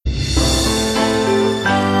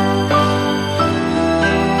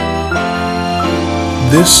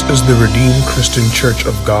This is the Redeemed Christian Church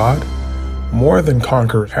of God, More Than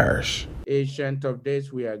Conqueror Parish. Ancient of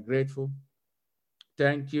days, we are grateful.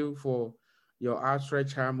 Thank you for your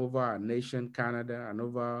outstretched arm over our nation, Canada, and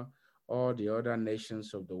over all the other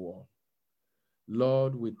nations of the world.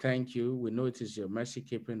 Lord, we thank you. We know it is your mercy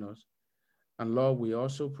keeping us. And Lord, we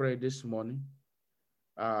also pray this morning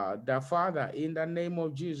that, Father, in the name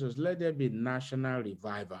of Jesus, let there be national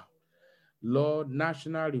revival. Lord,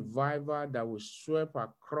 national revival that will sweep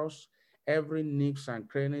across every nooks and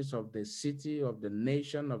crannies of the city, of the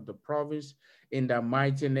nation, of the province, in the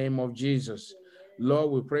mighty name of Jesus. Lord,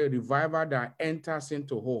 we pray revival that enters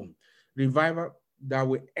into home, revival that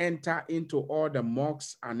will enter into all the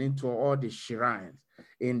mosques and into all the shrines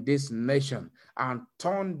in this nation and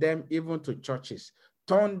turn them even to churches.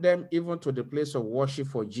 Turn them even to the place of worship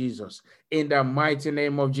for Jesus. In the mighty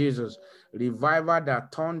name of Jesus. Revival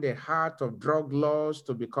that turned the heart of drug lords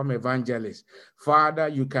to become evangelists. Father,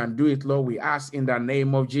 you can do it, Lord. We ask in the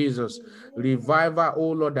name of Jesus. Revival,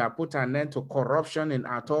 oh Lord, that put an end to corruption in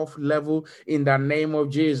at all level in the name of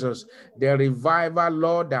Jesus. The revival,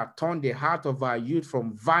 Lord, that turned the heart of our youth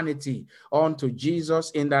from vanity unto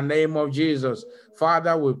Jesus in the name of Jesus.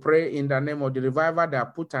 Father, we pray in the name of the revival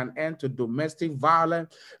that put an end to domestic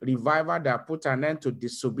violence, revival that put an end to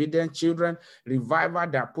disobedient children, revival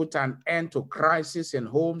that put an end to crisis in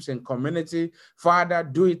homes and community. Father,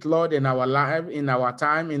 do it, Lord, in our life, in our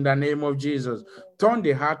time, in the name of Jesus. Turn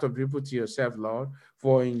the heart of people to yourself, Lord,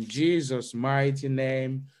 for in Jesus' mighty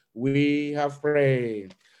name we have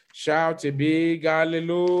prayed. Shout a big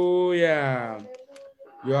hallelujah.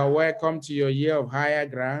 You are welcome to your year of higher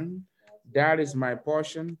ground. That is my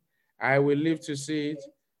portion. I will live to see it,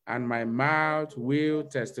 and my mouth will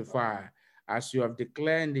testify. As you have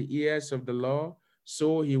declared in the ears of the Lord,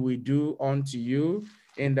 so he will do unto you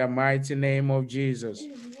in the mighty name of Jesus.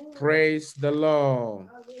 Praise the Lord.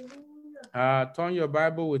 Turn your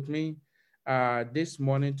Bible with me this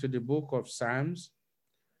morning to the book of Psalms,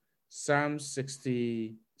 Psalm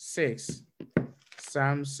 66.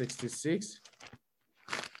 Psalm 66.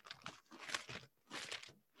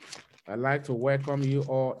 I'd like to welcome you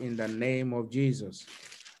all in the name of Jesus.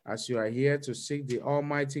 As you are here to seek the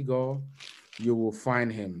Almighty God, you will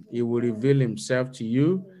find him. He will reveal himself to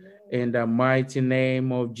you in the mighty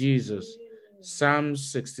name of Jesus. Psalm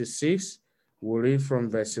 66, we'll read from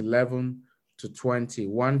verse 11 to 20.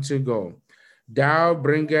 1 to go. Thou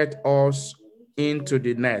bringest us into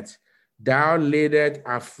the net. Thou laidest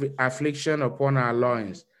affliction upon our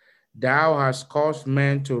loins. Thou hast caused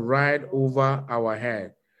men to ride over our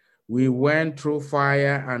head. We went through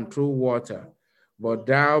fire and through water, but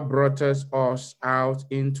thou broughtest us out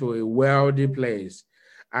into a wealthy place.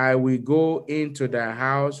 I will go into thy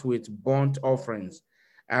house with burnt offerings.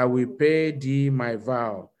 I will pay thee my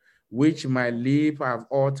vow, which my lips have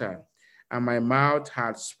uttered, and my mouth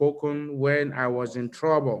had spoken when I was in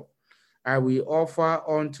trouble. I will offer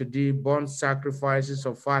unto thee burnt sacrifices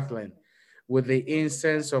of fatling, with the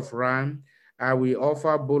incense of ram. I will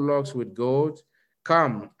offer bullocks with gold.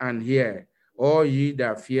 Come and hear, all ye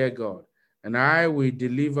that fear God, and I will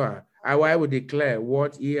declare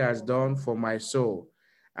what he has done for my soul.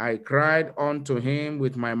 I cried unto him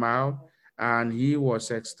with my mouth, and he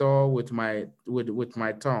was extolled with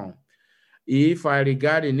my tongue. If I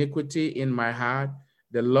regard iniquity in my heart,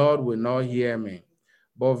 the Lord will not hear me.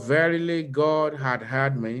 But verily God had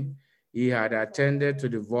heard me. He had attended to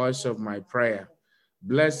the voice of my prayer.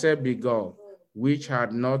 Blessed be God, which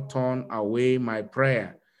had not turned away my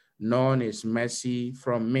prayer, nor his mercy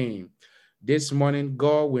from me. This morning,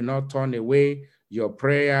 God will not turn away your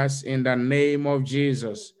prayers in the name of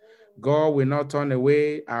Jesus. God will not turn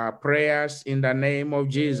away our prayers in the name of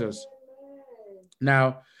Jesus.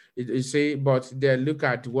 Now, you see, but then look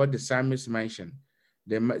at what the psalmist mentioned.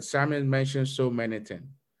 The psalmist mentioned so many things.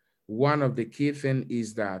 One of the key things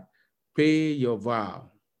is that pay your vow.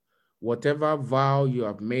 Whatever vow you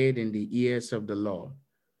have made in the ears of the Lord,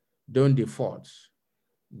 don't default.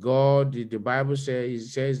 God, the Bible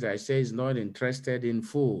says that it says not interested in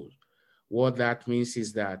fools. What that means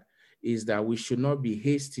is that we should not be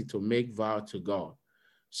hasty to make vow to God.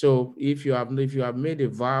 So if you have made a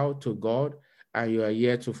vow to God and you are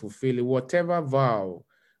here to fulfill it, whatever vow,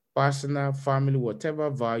 personal, family, whatever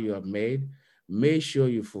vow you have made, make sure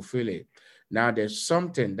you fulfill it. Now there's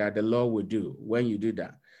something that the Lord will do when you do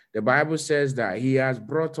that. The Bible says that he has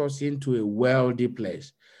brought us into a wealthy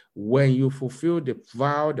place. When you fulfill the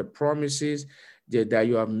vow, the promises that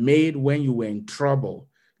you have made when you were in trouble,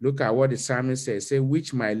 look at what the psalmist says, say,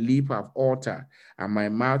 which my lips have uttered and my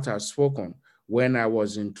mouth has spoken when I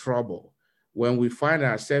was in trouble. When we find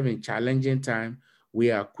ourselves in challenging time,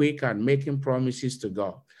 we are quick at making promises to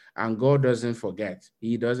God. And God doesn't forget.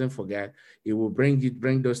 He doesn't forget. He will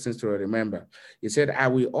bring those things to remember. He said, I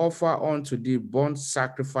will offer unto thee burnt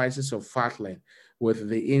sacrifices of fatling with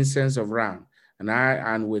the incense of ram, and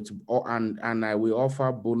I will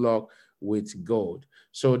offer bullock with gold.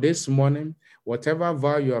 So this morning, whatever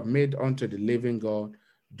vow you have made unto the living God,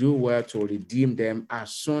 do well to redeem them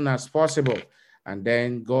as soon as possible. And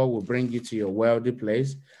then God will bring you to your wealthy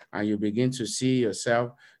place, and you begin to see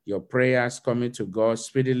yourself, your prayers coming to God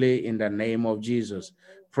speedily in the name of Jesus.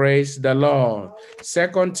 Praise the Lord.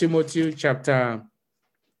 2 Timothy chapter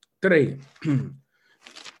 3.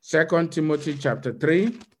 2 Timothy chapter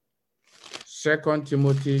 3. 2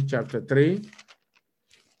 Timothy chapter 3.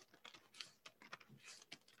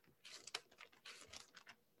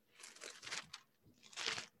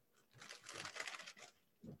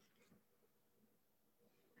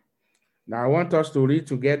 Now I want us to read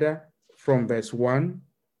together from verse 1,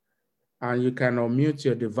 and you can unmute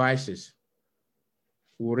your devices.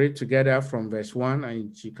 We'll read together from verse 1,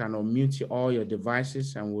 and you can unmute all your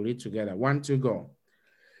devices, and we'll read together. 1, 2, go.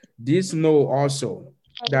 This know also,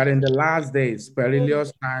 that in the last days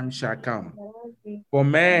perilous times shall come. For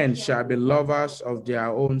men shall be lovers of their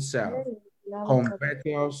own self,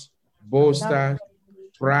 covetous, boasters,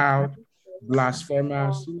 proud,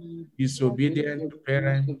 blasphemers, disobedient to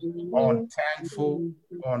parents, unthankful,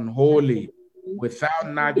 unholy, without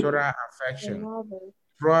natural affection,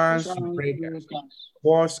 promise breakers,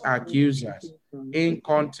 false accusers,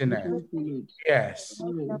 incontinent, yes,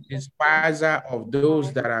 despiser of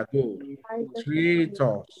those that are good,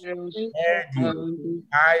 traitors, heady,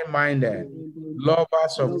 high-minded,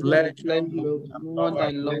 lovers of pleasure more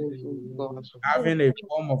than lovers of God, having a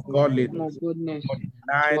form of godliness, but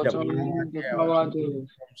deny the power thereof.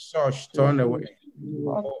 From such turn away.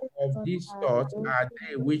 Of these thoughts are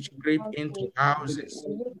they which creep into houses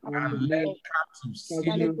and led captive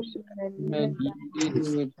silly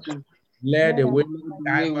led away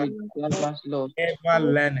diverse laws, never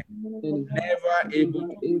learning, never able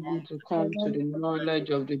to come to the knowledge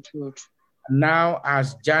of the truth. Now,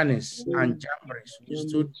 as Jannes and Jambres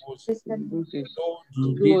withstood Moses, so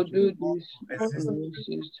do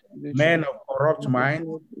these men of corrupt mind,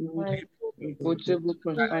 reputable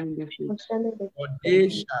concerning the truth. For they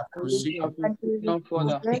shall proceed no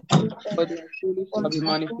further, but the truth shall be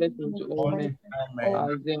manifest unto all men,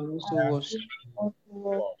 as there also was.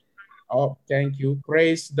 Oh, thank you.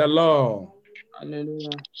 Praise the Lord. Hallelujah.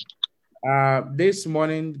 This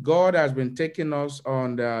morning, God has been taking us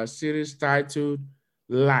on the series titled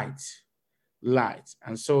Light.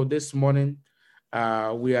 And so this morning,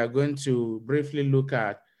 we are going to briefly look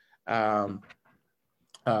at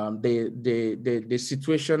the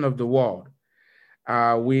situation of the world.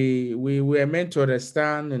 We were meant to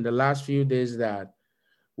understand in the last few days that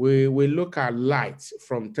we look at light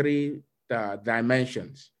from three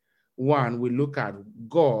dimensions. One, we look at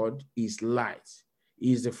God is light.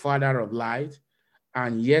 He is the Father of light.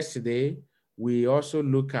 And yesterday, we also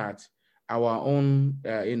look at our own,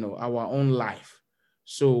 our own life.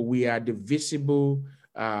 So we are the visible,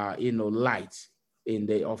 light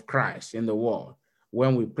of Christ in the world.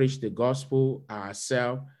 When we preach the gospel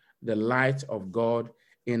ourselves, the light of God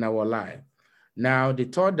in our life. Now, the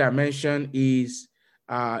third dimension is,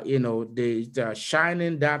 the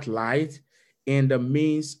shining that light in the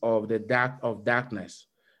midst of the darkness.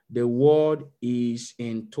 The world is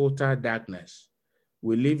in total darkness.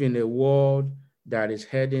 We live in a world that is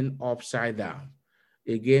heading upside down.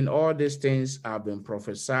 Again, all these things have been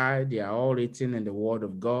prophesied. They are all written in the word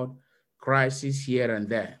of God. Crisis here and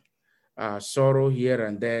there, sorrow here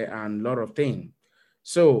and there, and a lot of things.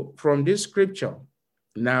 So from this scripture,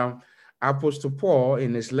 now, Apostle Paul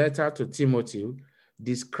in his letter to Timothy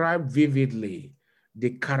described vividly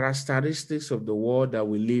the characteristics of the world that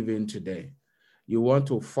we live in today. You want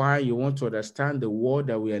to understand the world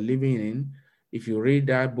that we are living in. If you read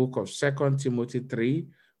that book of 2 Timothy 3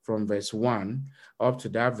 from verse 1 up to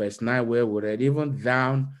that verse 9 where we read even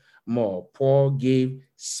down more, Paul gave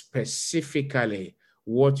specifically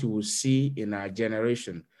what you will see in our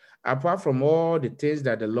generation. Apart from all the things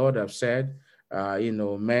that the Lord have said,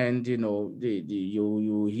 men,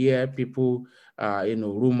 you hear people,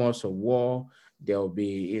 rumors of war. There will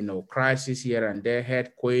be, crisis here and there,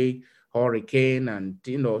 earthquake, hurricane, and,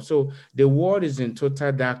 so the world is in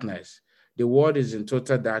total darkness. The world is in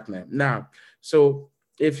total darkness. Now, so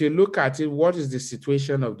if you look at it, what is the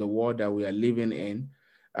situation of the world that we are living in?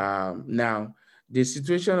 Now, the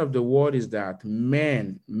situation of the world is that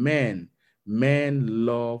men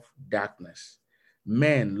love darkness.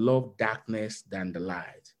 Men love darkness than the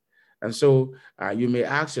light. And so you may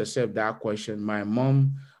ask yourself that question. My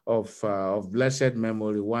mom of blessed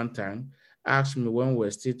memory one time asked me when we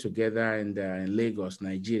were still together in Lagos,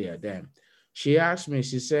 Nigeria then. She asked me,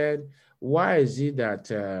 she said, why is it that,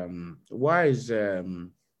 why is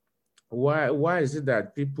it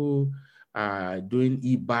that people are doing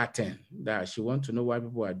e-batting? That she wants to know why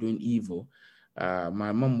people are doing evil.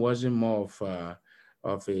 My mom wasn't more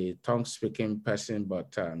of a tongue-speaking person,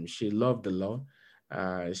 but she loved the Lord.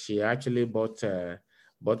 She actually bought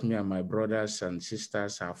me and my brothers and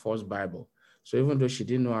sisters our first Bible. So even though she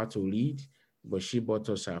didn't know how to read, but she bought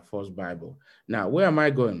us our first Bible. Now, where am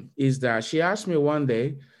I going? Is that she asked me one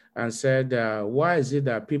day and said, why is it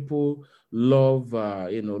that people love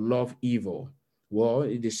evil? Well,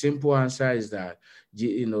 the simple answer is that,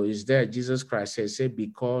 is that Jesus Christ said,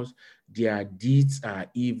 because their deeds are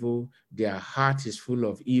evil, their heart is full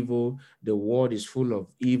of evil, the world is full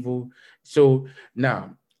of evil. So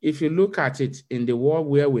now, if you look at it in the world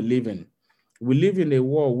where we live in a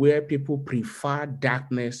world where people prefer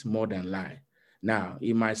darkness more than light. Now,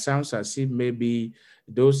 it might sound as if maybe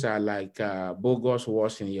those are like bogus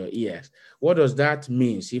words in your ears. What does that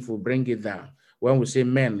mean if we bring it down? When we say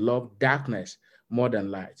men love darkness more than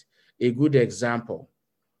light. A good example,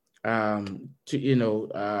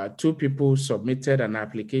 two people submitted an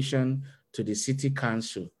application to the city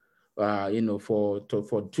council, for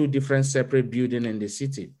two different separate buildings in the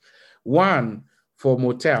city. One for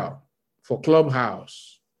motel, for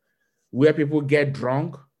clubhouse, where people get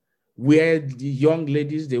drunk, where the young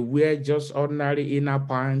ladies, they wear just ordinary inner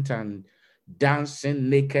pants and dancing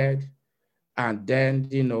naked. And then,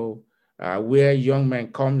 where young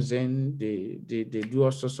men comes in, they do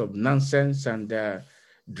all sorts of nonsense and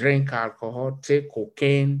drink alcohol, take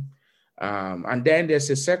cocaine. And then there's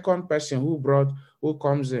a second person who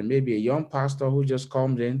comes in, maybe a young pastor who just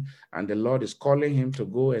comes in and the Lord is calling him to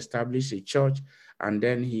go establish a church. And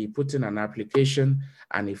then he puts in an application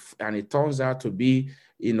and it turns out to be,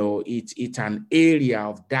 it's an area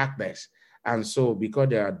of darkness. And so because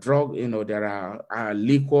there are drugs, there are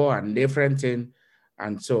liquor and different things.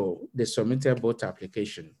 And so they submitted both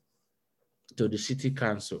applications to the city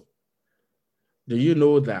council. Do you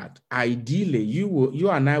know that ideally you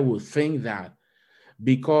and I will think that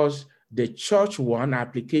because the church one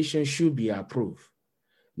application should be approved.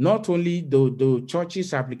 Not only the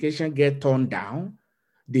church's application get turned down,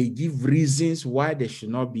 they give reasons why there should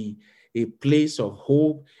not be a place of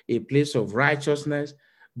hope, a place of righteousness,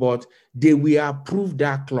 but they will approve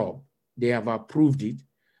that club. They have approved it.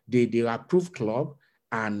 They approve club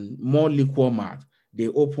and more liquor mart. They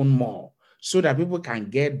open more so that people can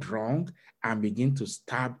get drunk and begin to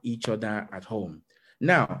stab each other at home.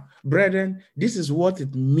 Now, brethren, this is what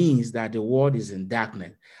it means that the world is in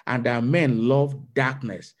darkness and that men love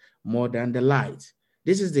darkness more than the light.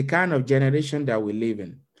 This is the kind of generation that we live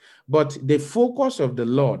in. But the focus of the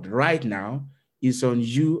Lord right now is on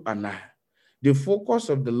you and I. The focus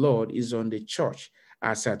of the Lord is on the church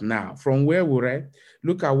as at now. From where we read,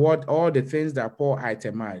 look at what all the things that Paul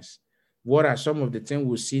itemized. What are some of the things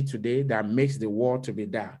we see today that makes the world to be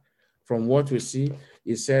dark? From what we see,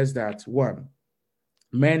 it says that one,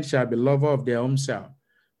 men shall be lovers of their own self.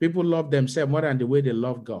 People love themselves more than the way they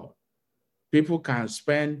love God. People can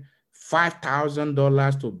spend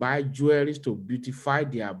 $5,000 to buy jewelry to beautify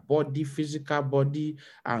their body, physical body,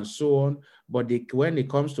 and so on. But when it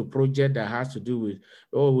comes to project that has to do with,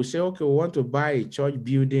 we say, okay, we want to buy a church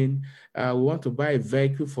building. We want to buy a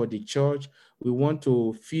vehicle for the church. We want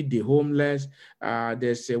to feed the homeless.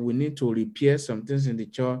 They say we need to repair some things in the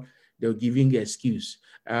church. They're giving excuse.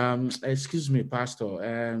 Excuse me,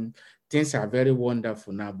 Pastor. Things are very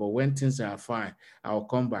wonderful now, but when things are fine, I'll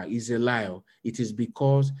come back. It's a lie. It is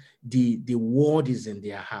because the word is in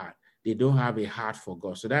their heart. They don't have a heart for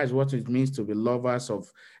God. So that is what it means to be lovers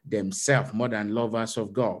of themselves more than lovers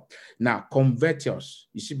of God. Now, covetous.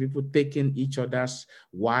 You see people taking each other's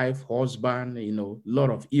wife, husband, a lot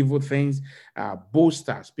of evil things.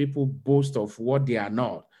 Boasters. People boast of what they are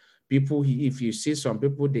not. People, if you see some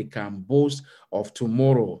people, they can boast of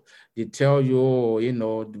tomorrow. They tell you,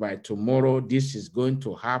 by tomorrow, this is going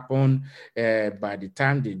to happen. By the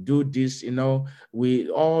time they do this,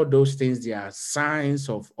 all those things, they are signs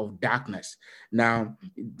of darkness. Now,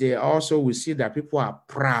 we see that people are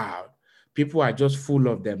proud. People are just full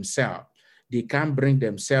of themselves. They can't bring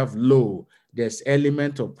themselves low. There's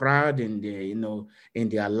element of pride in in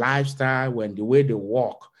their lifestyle, when the way they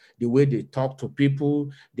walk. the way they talk to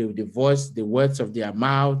people, the voice, the words of their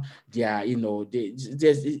mouth, these are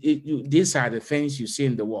the things you see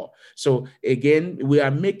in the world. So again, we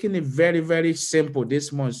are making it very, very simple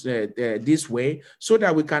this month, this way, so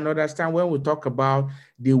that we can understand when we talk about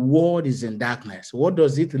the world is in darkness. What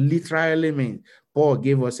does it literally mean? Paul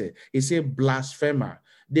gave us it. He said blasphemer.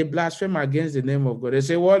 They blaspheme against the name of God. They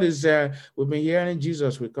say, what is, we've been hearing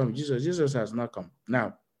Jesus will come. Jesus has not come.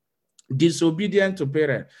 Now, disobedient to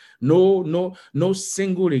parent, no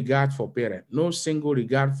single regard for parent, no single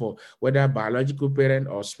regard for whether biological parent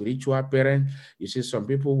or spiritual parent. You see, some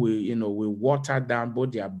people will water down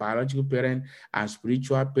both their biological parent and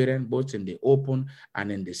spiritual parent, both in the open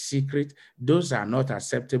and in the secret. Those are not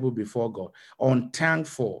acceptable before God.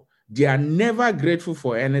 Unthankful. They are never grateful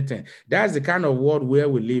for anything. That's the kind of world where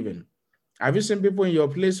we live in. Have you seen people in your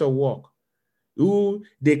place of work who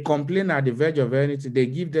they complain at the verge of anything? They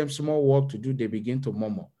give them small work to do, they begin to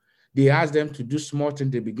murmur. They ask them to do small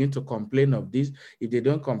things, they begin to complain of this. If they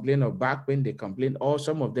don't complain of back pain, they complain. Or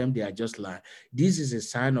some of them, they are just lying. This is a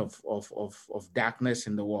sign of darkness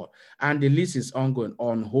in the world. And the list is ongoing: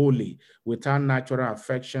 unholy, without natural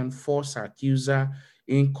affection, false accuser,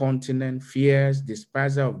 incontinent, fierce,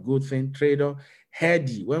 despiser of good things, traitor,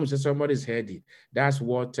 heady. When we say somebody is heady, that's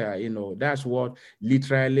what that's what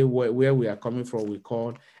literally where we are coming from. We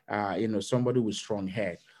call somebody with strong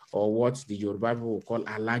head, or what the Yoruba people will call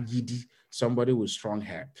alagidi, somebody with strong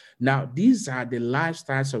head. Now, these are the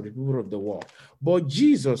lifestyles of the people of the world. But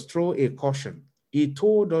Jesus threw a caution. He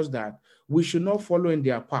told us that we should not follow in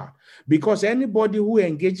their path, because anybody who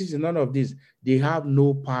engages in none of this, they have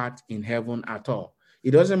no part in heaven at all. It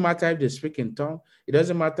doesn't matter if they speak in tongues. It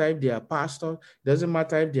doesn't matter if they are pastors. It doesn't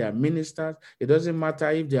matter if they are ministers. It doesn't matter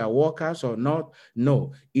if they are workers or not.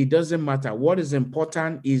 No, it doesn't matter. What is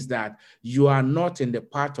important is that you are not in the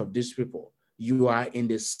part of these people. You are in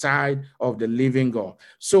the side of the living God.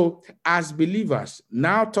 So as believers,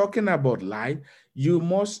 now talking about light,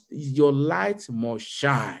 your light must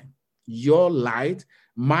shine. Your light,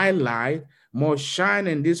 my light, must shine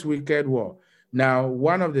in this wicked world. Now,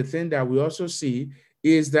 one of the things that we also see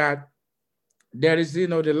is that there is, the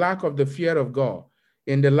lack of the fear of God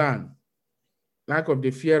in the land. Lack of the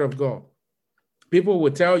fear of God. People will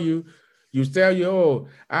tell you, oh,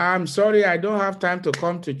 I'm sorry, I don't have time to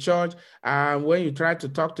come to church. When you try to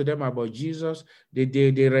talk to them about Jesus, they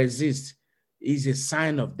resist. It's a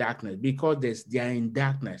sign of darkness, because they are in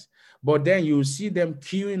darkness. But then you see them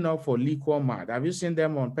queuing up for liquor mart. Have you seen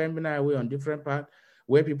them on Pembina Highway on different parts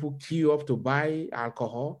where people queue up to buy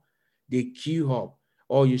alcohol? They queue up.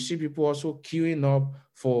 Or you see people also queuing up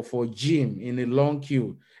for gym in a long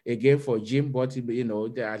queue. Again, for gym, but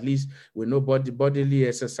at least we know bodily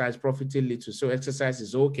exercise profiting little, so exercise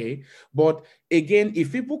is okay. But again,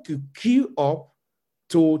 if people could queue up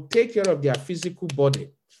to take care of their physical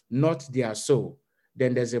body, not their soul,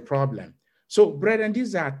 then there's a problem. So, brethren,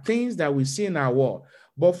 these are things that we see in our world.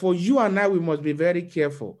 But for you and I, we must be very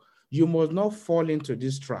careful. You must not fall into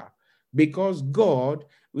this trap, because God,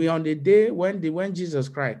 on the day when Jesus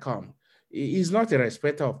Christ comes, He's not a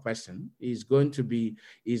respecter of person. He's going to be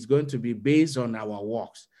based on our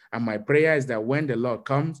works. And my prayer is that when the Lord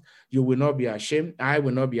comes, you will not be ashamed. I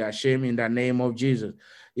will not be ashamed, in the name of Jesus.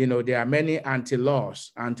 There are many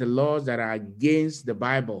anti-laws that are against the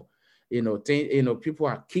Bible. People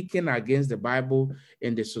are kicking against the Bible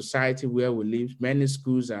in the society where we live. Many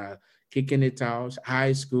schools are kicking it out.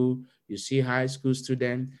 High school, you see high school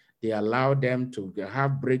students, they allow them to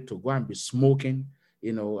have break to go and be smoking,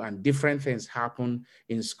 and different things happen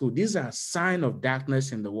in school. These are signs of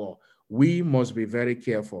darkness in the world. We must be very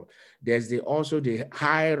careful. There's also the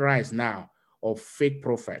high rise now of fake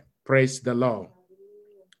prophet. Praise the Lord.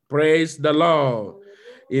 Praise the Lord.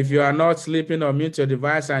 If you are not sleeping, or mute your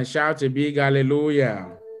device and shout a big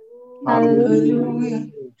hallelujah. Hallelujah.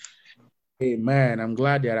 Amen. I'm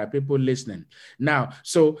glad there are people listening. Now,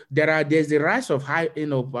 so there's the rise of high,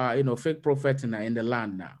 fake prophets in the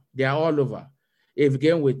land now. They are all over. If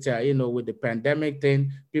again with with the pandemic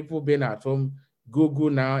thing, people being at home, Google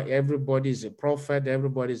now, everybody is a prophet,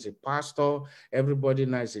 everybody is a pastor, everybody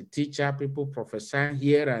now is a teacher, people prophesying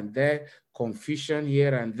here and there, confusion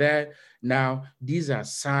here and there. Now, these are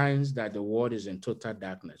signs that the world is in total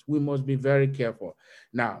darkness. We must be very careful.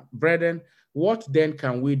 Now, brethren, what then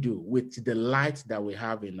can we do with the light that we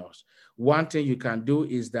have in us? One thing you can do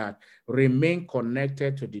is that remain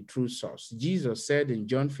connected to the true source. Jesus said in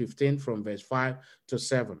John 15 from verse 5 to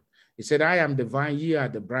 7, he said, I am the vine, ye are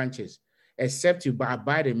the branches. Except you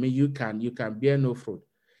abide in me, you can bear no fruit.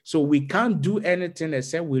 So we can't do anything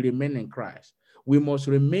except we remain in Christ. We must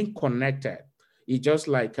remain connected. It's just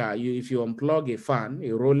like if you unplug a fan,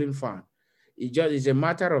 a rolling fan, it's a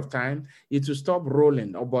matter of time. It will stop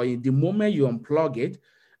rolling. But in the moment you unplug it,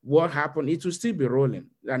 what happened? It will still be rolling.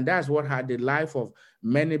 And that's what had the life of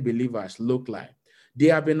many believers look like. They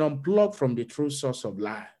have been unplugged from the true source of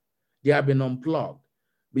life. They have been unplugged.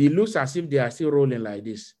 But it looks as if they are still rolling like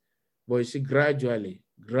this. But you see, gradually,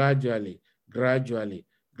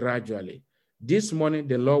 this morning,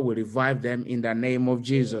 the Lord will revive them in the name of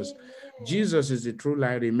Jesus. Jesus is the true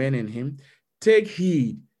light. Remain in him. Take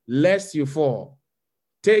heed, lest you fall.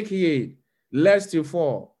 Take heed, lest you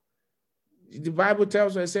fall. The Bible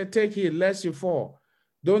tells us, take heed, lest you fall.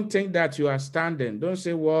 Don't think that you are standing. Don't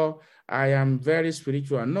say, well, I am very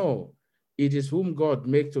spiritual. No, it is whom God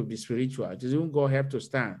makes to be spiritual. It is whom God helps to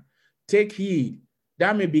stand. Take heed.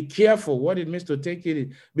 That may be careful. What it means to take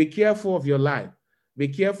heed. Be careful of your life. Be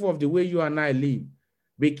careful of the way you and I live.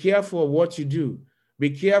 Be careful of what you do. Be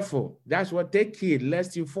careful. That's what, take heed,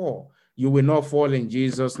 lest you fall. You will not fall in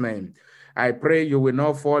Jesus' name. I pray you will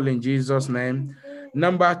not fall in Jesus' name.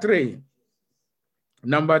 Number three,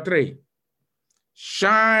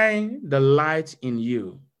 shine the light in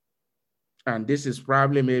you. And this is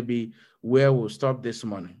probably maybe where we'll stop this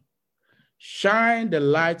morning. Shine the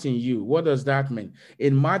light in you. What does that mean?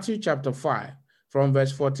 In Matthew chapter 5, from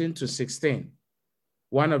verse 14 to 16,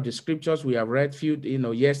 one of the scriptures we have read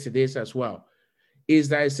yesterday's as well, is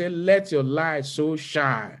that it says, let your light so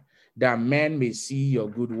shine that men may see your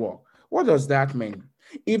good work. What does that mean?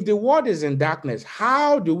 If the world is in darkness,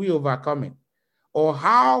 how do we overcome it? Or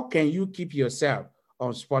how can you keep yourself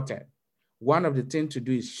unspotted? One of the things to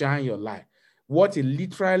do is shine your light. What it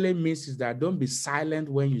literally means is that don't be silent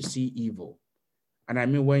when you see evil. And I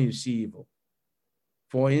mean when you see evil.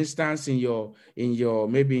 For instance, maybe in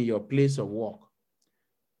your place of work,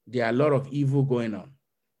 there are a lot of evil going on.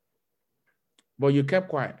 But you kept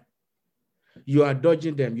quiet. You are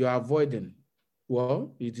dodging them. You are avoiding.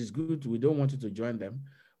 Well, it is good. We don't want you to join them.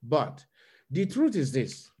 But the truth is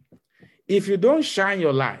this. If you don't shine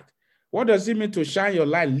your light, what does it mean to shine your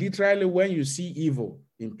light? Literally, when you see evil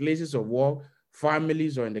in places of work,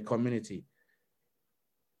 families, or in the community.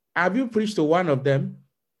 Have you preached to one of them?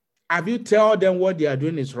 Have you told them what they are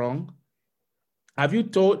doing is wrong? Have you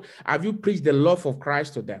preached the love of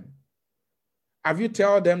Christ to them? Have you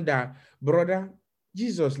told them that, brother,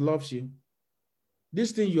 Jesus loves you.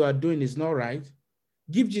 This thing you are doing is not right.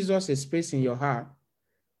 Give Jesus a space in your heart.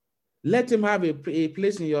 Let him have a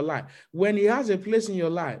place in your life. When he has a place in your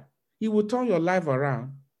life, he will turn your life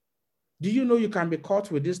around. Do you know you can be caught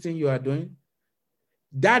with this thing you are doing?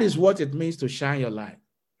 That is what it means to shine your light.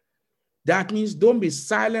 That means don't be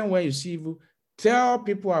silent when you see evil. Tell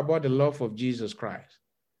people about the love of Jesus Christ.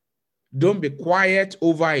 Don't be quiet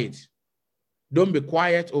over it. Don't be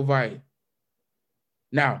quiet over it.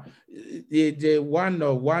 Now, the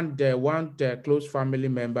one close family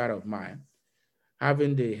member of mine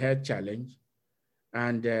having the health challenge,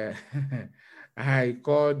 and I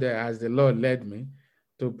called as the Lord led me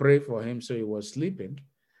to pray for him. So he was sleeping,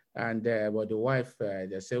 and but the wife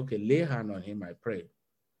they said, "Okay, lay hand on him." I prayed,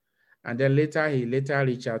 and then he later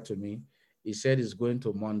reached out to me. He said he's going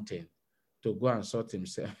to mountain to go and sort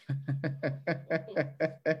himself.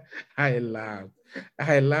 I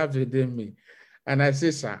laughed within me. And I say,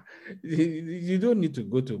 sir, you don't need to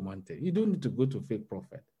go to mountain. You don't need to go to fake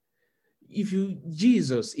prophet.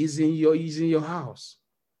 Jesus is in your house.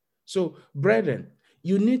 So, brethren,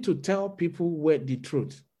 you need to tell people where the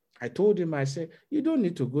truth. I told him, I said, you don't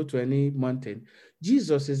need to go to any mountain.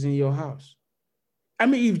 Jesus is in your house. I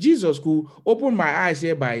mean, if Jesus could open my eyes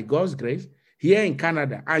here by God's grace, here in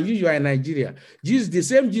Canada, and you are in Nigeria, the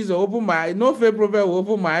same Jesus open my eye, no fake prophet will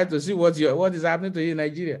open my eye to see what is happening to you in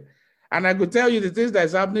Nigeria. And I could tell you the things that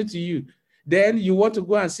is happening to you. Then you want to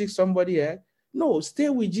go and seek somebody else? No, stay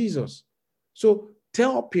with Jesus. So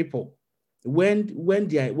tell people when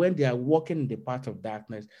they are walking in the path of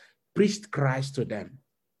darkness, preach Christ to them.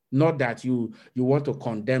 Not that you want to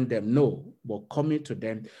condemn them, no, but coming to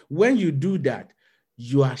them. When you do that,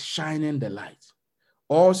 you are shining the light.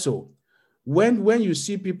 Also, when you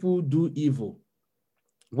see people do evil,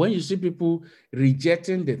 when you see people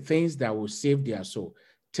rejecting the things that will save their soul,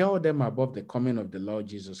 tell them about the coming of the Lord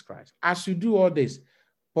Jesus Christ. As you do all this,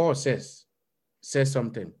 Paul says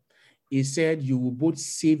something. He said, you will both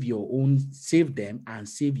save them and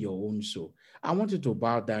save your own soul. I want you to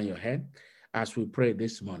bow down your head as we pray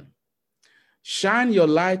this morning. Shine your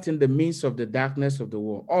light in the midst of the darkness of the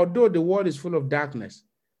world. Although the world is full of darkness,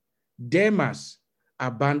 Demas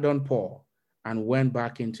abandoned Paul and went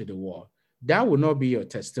back into the world. That will not be your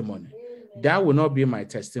testimony. That will not be my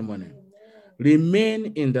testimony.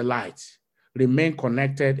 Remain in the light. Remain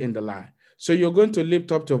connected in the light. So you're going to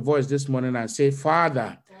lift up your voice this morning and say,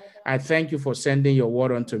 Father, I thank you for sending your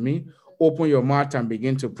word unto me. Open your mouth and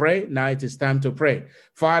begin to pray. Now it is time to pray.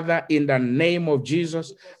 Father, in the name of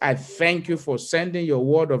Jesus, I thank you for sending your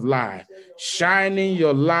word of life, shining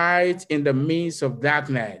your light in the midst of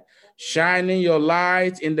darkness. Shining your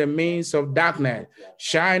light in the midst of darkness,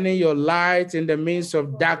 shining your light in the midst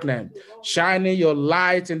of darkness, shining your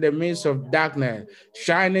light in the midst of darkness,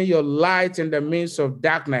 shining your light in the midst of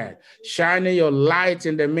darkness, shining your light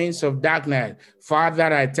in the midst of darkness. Father,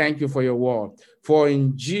 I thank you for your word. For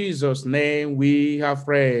in Jesus' name we have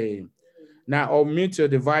prayed. Now, unmute your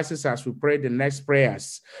devices as we pray the next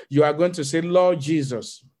prayers. You are going to say, Lord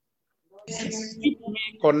Jesus, keep me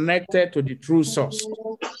connected to the true source.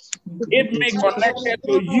 Keep me connected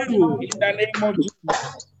to you in the name of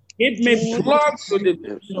Jesus. Keep me plugged to the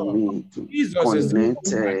true source. Jesus is the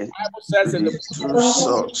Bible says in the True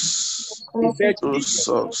source. He said, True Jesus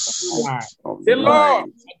source of say, Lord, life.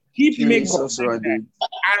 keep me Jesus, you are connected. the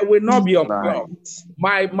I will not be light. unplugged.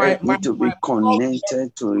 My Help me to be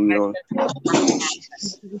connected to your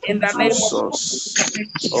in the true name of source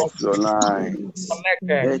of your light.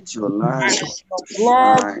 connected. Let your light Plug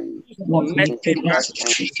shine connected into darkness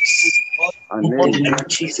and let the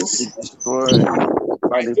darkness be destroyed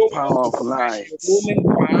by the power of light.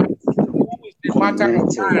 The matter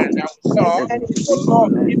of time that we saw, Let me be the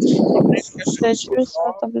Lord keep me connected connected to to The the true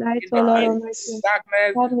source of light, O Lord Almighty.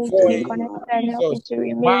 Help me to for be in connected, help me Jesus' to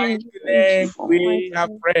remain mighty in name Jesus' mighty we have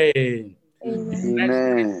name. prayed. Amen. Next,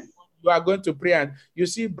 Amen. you are going to pray, and you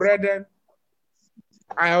see, brethren,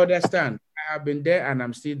 I understand. I have been there and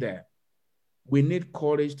I'm still there. We need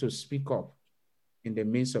courage to speak up in the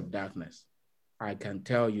midst of darkness. I can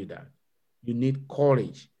tell you that. You need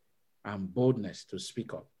courage and boldness to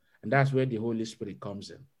speak up. And that's where the Holy Spirit comes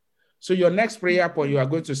in. So your next prayer point, you are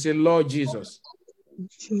going to say, Lord Jesus,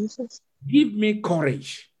 give me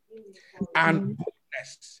courage and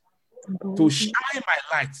boldness to shine my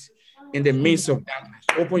light in the midst of darkness.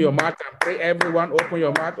 Open your mouth and pray. Everyone, open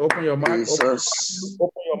your mouth, open your mouth. Jesus,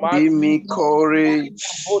 open your mouth. give me courage.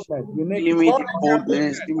 You need Give me the courage and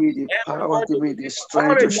boldness. Give me the power. Give me the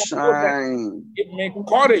strength to courage and boldness. shine. Give me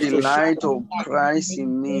courage The to shine light of Christ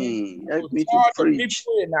in me. Help me to all the preach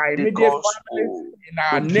people in our the immediate family, gospel. in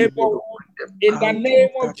our To people neighborhood. to bring the In the power name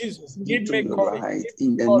of of Jesus, God give into me your courage. light. Give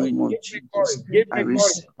In me the courage. name of Give me courage. Jesus, Give I me courage.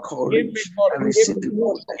 receive Give me courage. I courage. Give receive me the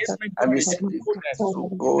courage. Give boldness. me I courage receive and the boldness. grace of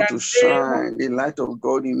In God the to name of shine the light of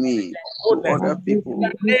God in me to boldness. other In people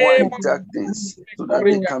the who are name in of darkness so that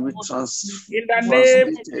courage they and can be boldness. In the name of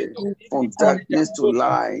translated Jesus, give me from courage and darkness to boldness.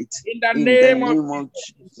 light. In the In the name of name of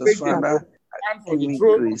Jesus, Jesus, take the Father, stand for give the me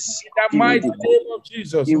truth. grace. In the Give me mighty the name of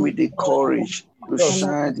Jesus, Give me the for courage to Jesus'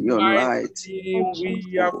 shine your mighty light. name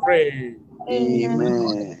we are praying.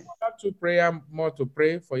 Amen. Not to prayer, more to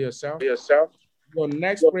pray for yourself. Your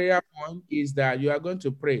next prayer point is that you are going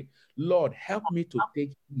to pray, Lord, help me to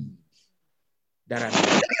take heed that I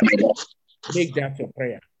may make that your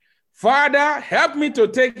prayer. Father, help me to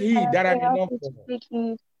take heed that I may not fall.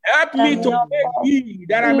 Help me to take heed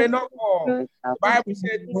that I may not fall. The Bible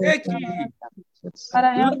said, take heed.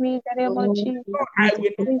 Father, help me in the name of Jesus. I will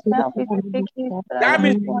not. Please help me to take it so that I That will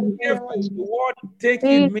means not be fall in the name careful. of The Jesus. word taking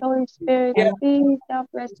Please, means Holy Spirit, careful. please have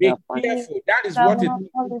mercy Be upon me. careful. That is So I what will it not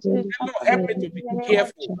means. fall into this Lord, trap of help the me enemy to be in the name of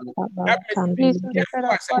careful. Jesus. Help me to be Please, Holy Spirit careful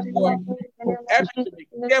of as I God, go help ahead. me in the name of Help me to Jesus be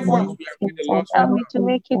in this careful as morning. we are in the Lord's Help me Prayer. to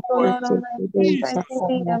make it, O For Lord in Almighty, Jesus' strengthen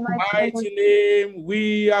me in the mighty name of mighty name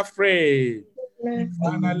we are prayed. Jesus.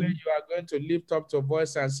 Finally, you are going to lift up your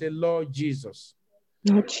voice and say, Lord Jesus,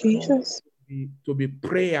 Lord Jesus, to be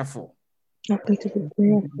prayerful. help me to be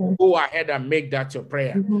prayerful. Go ahead and make that your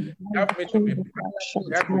prayer. Help me to be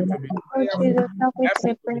prayerful. Help me to be Oh Jesus, help me to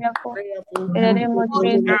be prayerful. In the name of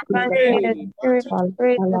Jesus, grant me the spirit of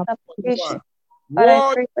praise and supplication. But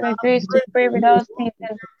I pray for the grace to pray without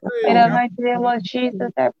ceasing. In the mighty name of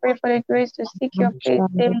Jesus, I pray for the grace to seek your face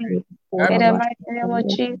daily. In the mighty name of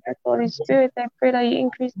Jesus, Holy Spirit, I pray that you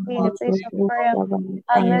increase me in the place of prayer.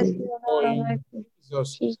 Have mercy on all of my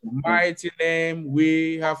Jesus' mighty name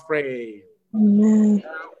we have prayed. Amen.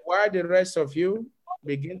 While the rest of you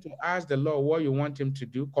begin to ask the Lord what you want him to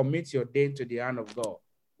do, commit your day to the hand of God.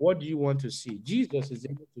 What do you want to see? Jesus is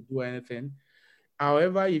able to do anything.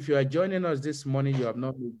 However, if you are joining us this morning, you have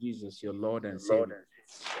not made Jesus your Lord and Savior.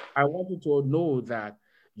 I want you to know that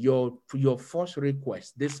your first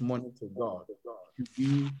request this morning to God should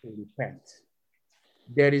be to repent.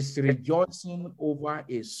 There is rejoicing over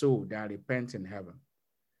a soul that repents in heaven.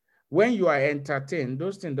 When you are entertained,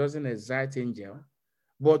 those things doesn't excite angel,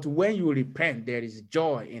 but when you repent, there is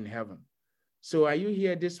joy in heaven. So are you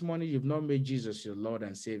here this morning? You've not made Jesus your Lord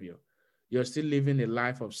and Savior. You're still living a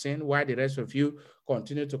life of sin, while the rest of you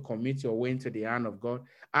continue to commit your way into the hand of God.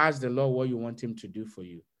 Ask the Lord what you want him to do for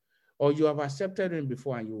you. Or you have accepted him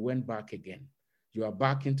before and you went back again. You are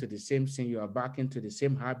back into the same sin. You are back into the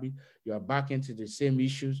same habit. You are back into the same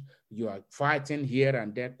issues. You are fighting here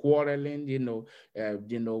and there, quarreling,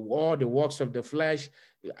 all the works of the flesh.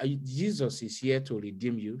 Jesus is here to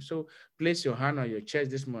redeem you. So place your hand on your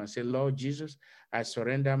chest this morning and say, Lord Jesus, I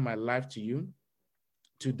surrender my life to you.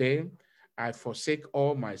 Today, I forsake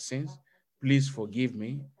all my sins. Please forgive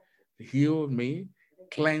me, heal me,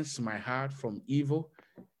 cleanse my heart from evil.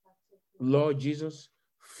 Lord Jesus,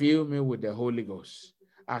 fill me with the Holy Ghost.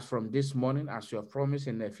 As from this morning, as you have promised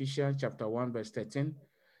in Ephesians chapter 1, verse 13,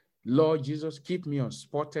 Lord Jesus, keep me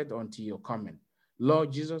unspotted until your coming.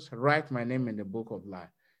 Lord Jesus, write my name in the book of life.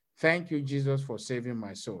 Thank you, Jesus, for saving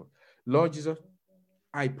my soul. Lord Jesus,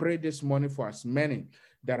 I pray this morning for as many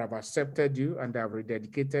that have accepted you and have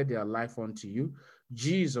rededicated their life unto you.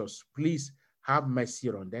 Jesus, please have mercy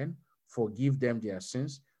on them. Forgive them their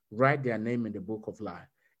sins. Write their name in the book of life.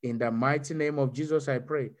 In the mighty name of Jesus, I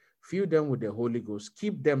pray, fill them with the Holy Ghost,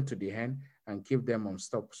 keep them to the hand, and keep them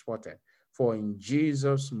unspotted. For in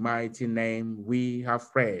Jesus' mighty name, we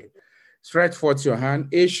have prayed. Stretch forth your hand.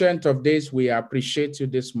 Ancient of Days, we appreciate you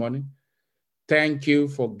this morning. Thank you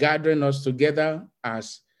for gathering us together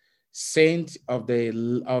as saints of the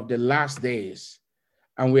last days.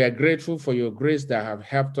 And we are grateful for your grace that have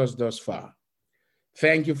helped us thus far.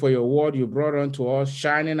 Thank you for your word you brought unto us,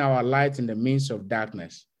 shining our light in the midst of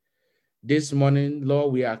darkness. This morning,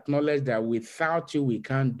 Lord, we acknowledge that without you, we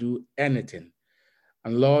can't do anything.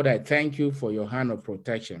 And Lord, I thank you for your hand of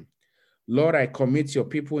protection. Lord, I commit your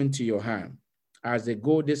people into your hand. As they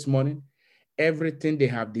go this morning, everything they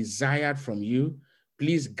have desired from you,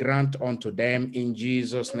 please grant unto them in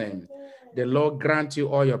Jesus' name. The Lord grant you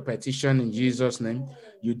all your petition in Jesus' name.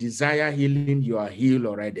 You desire healing, you are healed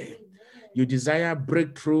already. You desire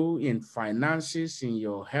breakthrough in finances, in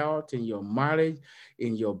your health, in your marriage,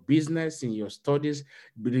 in your business, in your studies.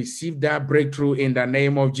 Receive that breakthrough in the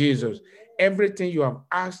name of Jesus. Everything you have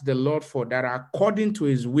asked the Lord for that are according to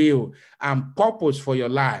his will and purpose for your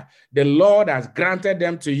life, the Lord has granted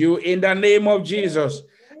them to you in the name of Jesus.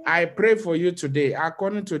 I pray for you today,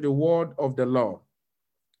 according to the word of the Lord.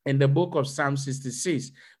 In the book of Psalm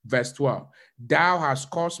 66, verse 12, thou hast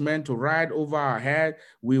caused men to ride over our head.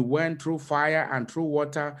 We went through fire and through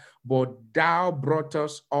water, but thou brought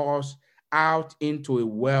us out into a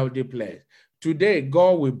wealthy place. Today,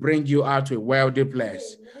 God will bring you out to a wealthy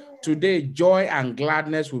place. Today, joy and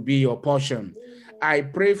gladness will be your portion. I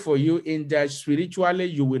pray for you in that spiritually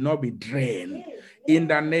you will not be drained. In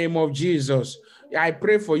the name of Jesus, I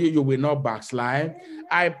pray for you, you will not backslide.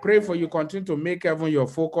 I pray for you, continue to make heaven your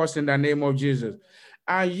focus in the name of Jesus.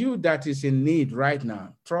 Are you that is in need right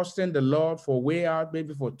now, trusting the Lord for way out,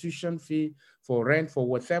 maybe for tuition fee, for rent, for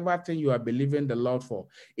whatever thing you are believing the Lord for?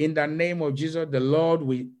 In the name of Jesus, the Lord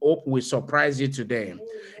will surprise you today.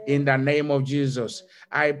 In the name of Jesus,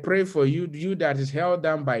 I pray for you, you that is held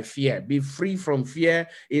down by fear. Be free from fear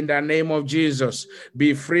in the name of Jesus.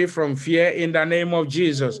 Be free from fear in the name of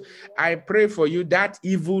Jesus. I pray for you that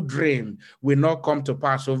evil dream will not come to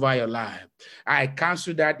pass over your life. I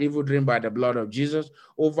cancel that evil dream by the blood of Jesus.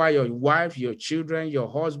 Over your wife, your children, your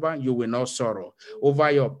husband, you will not sorrow. Over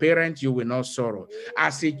your parents, you will not sorrow.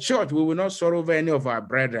 As a church, we will not sorrow over any of our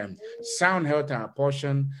brethren. Sound health our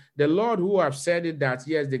portion. The Lord who have said it that,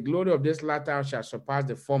 yes, the glory of this latter shall surpass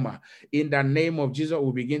the former. In the name of Jesus,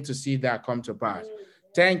 we'll begin to see that come to pass.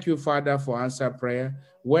 Thank you, Father, for answer prayer.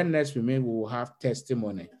 When next we meet, we will have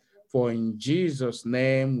testimony. For in Jesus'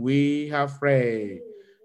 name we have prayed.